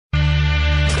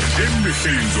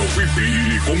Imihlinzo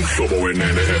kwibhili kumhlobo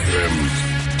wenene FM.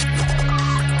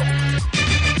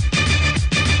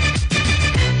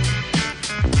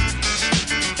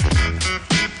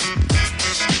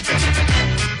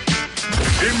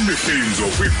 Imihlinzo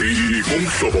kwibhili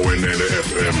kumhlobo wenene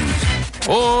FM.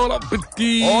 Hola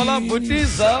buti. Hola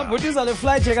butiza le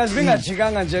flight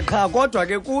ekazibingajikanga nje qha kodwa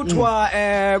ke kuthiwa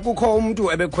kukho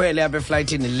umuntu ebekhwele apha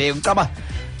eflightini le ucaba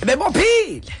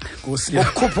ebebophile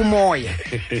ukukhupha umoya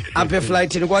apha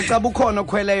eflightini kwacaba ukhona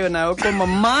okhweleyo nayo qoma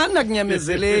mana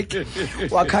kunyamezeleki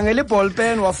wakhangela iball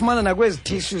pen wafumana nakwezi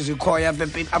tissues ikhoya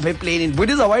apha eplane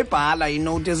butiza wayibhala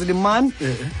inote ezili man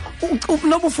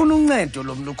noba ufuna uncedo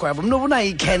lo muntu ukhoya noba una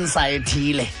icancer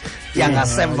ethile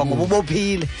yangasemva ngoba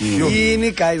ubophile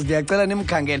yini guys ndiyacela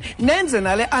nimkhangele nenze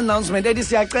nale announcement ethi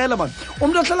siyacela man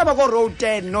umuntu ohlala bako row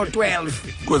 10 no 12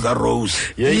 Kweza Rose.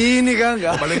 yini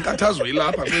kanga Ngoba lenkathazo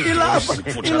ilapha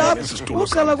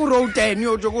uqala ku row 10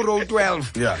 uyotsho ku row 12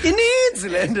 ininzi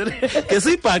lento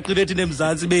ngesibhaqi lethi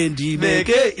nemzantsi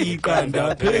bendibeke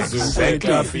iqanda phezulu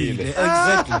kwetafile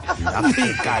exactly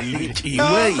afika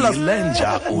lithiwe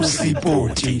yilenja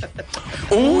usipoti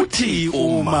uthi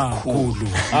umakhulu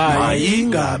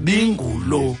ayingabi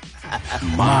ngulo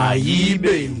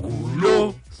mayibe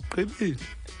ngulo siqhibile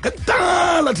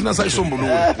kadala thina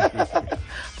sayisombulula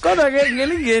kodwa ke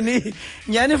ngelingeni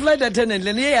nyani flight attendant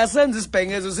leni yasenza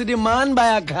isibhengezo sithi man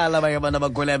bayakhala baye abantu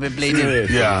abakhwela apha eplane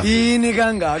yini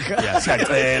kangaka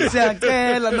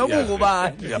siyacela noba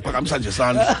ungubani yaphakamisa nje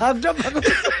isandla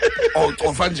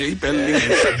ocofa nje ibheli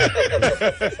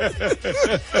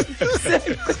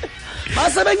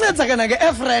basebencedza ke nake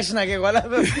airfresh nake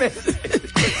kwalapha eplane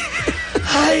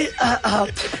hayi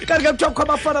kanti ke kuthiwa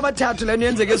abafana abathathu lento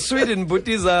yenzeke eSweden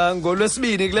butiza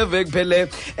ngolwesibini kule veki phele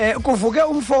kuvuke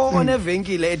umfo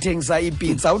onevenkile ethengisa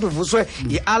ipizza uthi uvuswe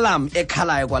ialarm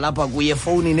ekhalayo kwalapha kuye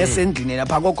efowunini esendlini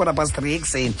lapha ko3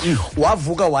 ekseni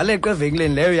wavuka waleqa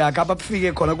evenkileni leyo yakhe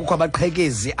abafike khona kukho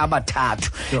abaqhekezi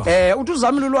abathathu uthi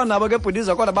uzamlulwa nabo ke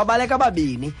butiza kodwa babaleka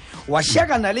ababini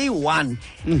washiyaka nale yi1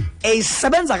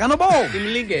 eyisebenza kanobomi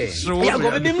imlingene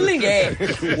ngoba bimlingene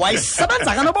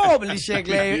wayisebenza kanobomi lishe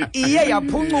iye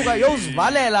yaphuncuka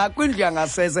yozivalela kwindlu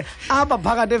yangasese apha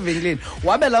phakathi evenkileni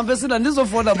wabe lambe sina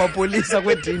ndizofona amapolisa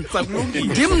kwedini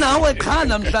ndim nawe qha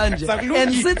namhlanje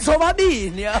and sithi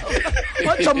sobabini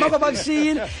wajoma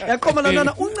kwabakushiyile yaqoma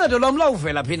lana uncedo lwam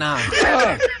lawuvela phi na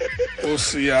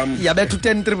osiyam yabethu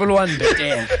 10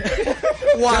 bete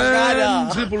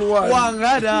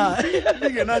wangada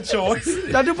ingena choice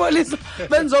tathi police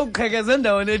benzokuqhekeza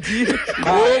endaweni ethile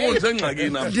ngoku ngisengxakini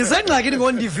nam ndisengxakini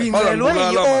ngondivinzelwe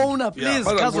yi-owner please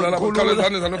khazokhulela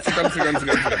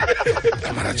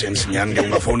kamara James nyani ke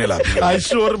ungafowunela phi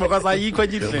ayisure because ayikho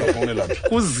enye indlela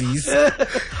uzisi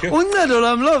uncedo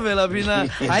lwam lovela phi na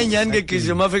hayi nyani ke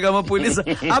gijima afika amapolisa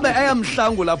abe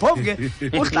ayamhlangula phofu ke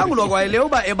uhlangulwa kwaye leyo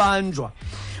uba ebanjwa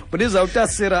budiza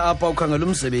utasira apha ukhangela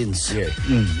umsebenzi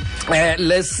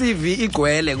le CV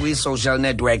igcwele kwi-social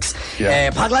networks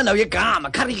phakula ndawo yegama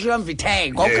curriculum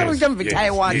vitae ngocurriculum vitae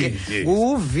wakhe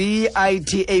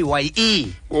ngu-VITAYE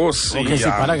okay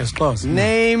sibhala ngesixhosa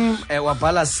name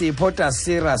wabhala Sipho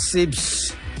Tasira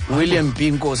Sips William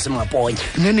Binkosi Maponya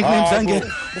ne-nickname zange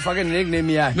ufake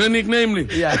ne-nickname yakhe ne-nickname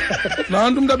yeah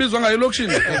nantu umuntu abizwa ngayo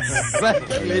elokishini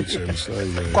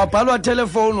kwabhalwa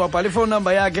telephone wabhala ifone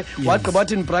number yakhe wagqiba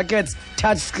wathi in brackets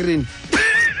touch screen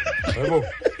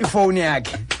ifone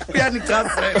yakhe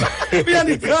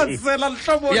uyanichazela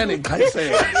lihlobo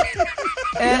uyaniqhayisela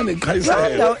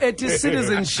ndawo ethi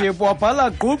citizenship wabhala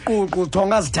gquqququ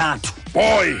thonga zithathu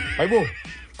boy hayibo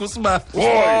kusiba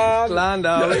kulaa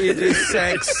ndawo ithi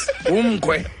sex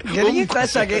umkhwe ngelinye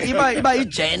ixesha ke iba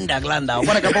igender kulaa ndawo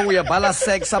kodwa kapha uyabhala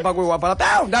sex apha kuye wabhala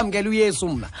ndamkela uyesu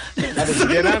mna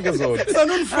ngenange zona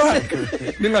sanunifaki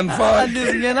ninganifaki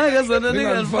andizingenange zona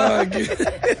ninganifaki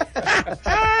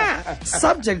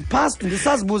subject past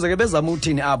ndisazibuza ke bezama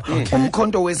uthini apha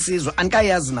umkhonto wesizwe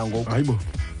andikayazi nangoku hayibo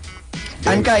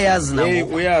andikayazi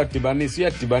nangoku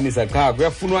uyadibanisa qha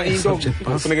kuyafunwa into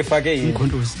kufuneka efake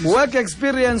into work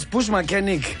experience bush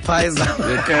mechanic Pfizer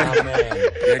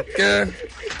yeke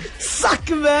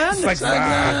sakman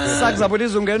sakza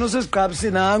bodiza ungena usisigqabi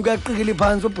sinanku uyaqikila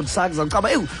phansi ubhuti sakza ucaba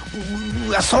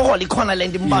uyasokola ikhona le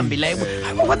nto imbambileyo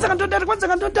kwenzeka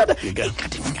ntoni tata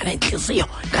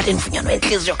kade ndifunyanwe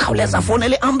inhliziyo khawuleza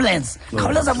fonele ambulance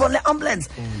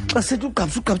xa sithi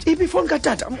ugqabisa iphi ifoni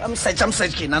katata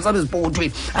amsearch nansabe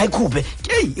ezipokothweni ayikhuphe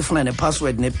ifuna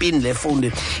ne-password nepin le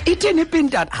phone ithini ipin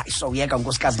tata hayi sowuyeka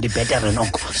nkosikazi ndibhetere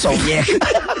noko sowuyeka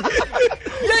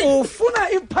ufuna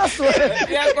ipassword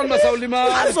Iyaqonda masawulima.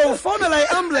 azofona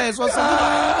i-ambulance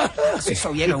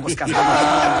wasiyeka nkosikazi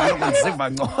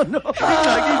ngiziva ngcono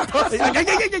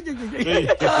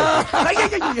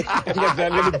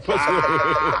Ngiyadlalela iphoswe.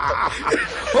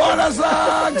 hola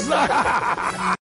saksa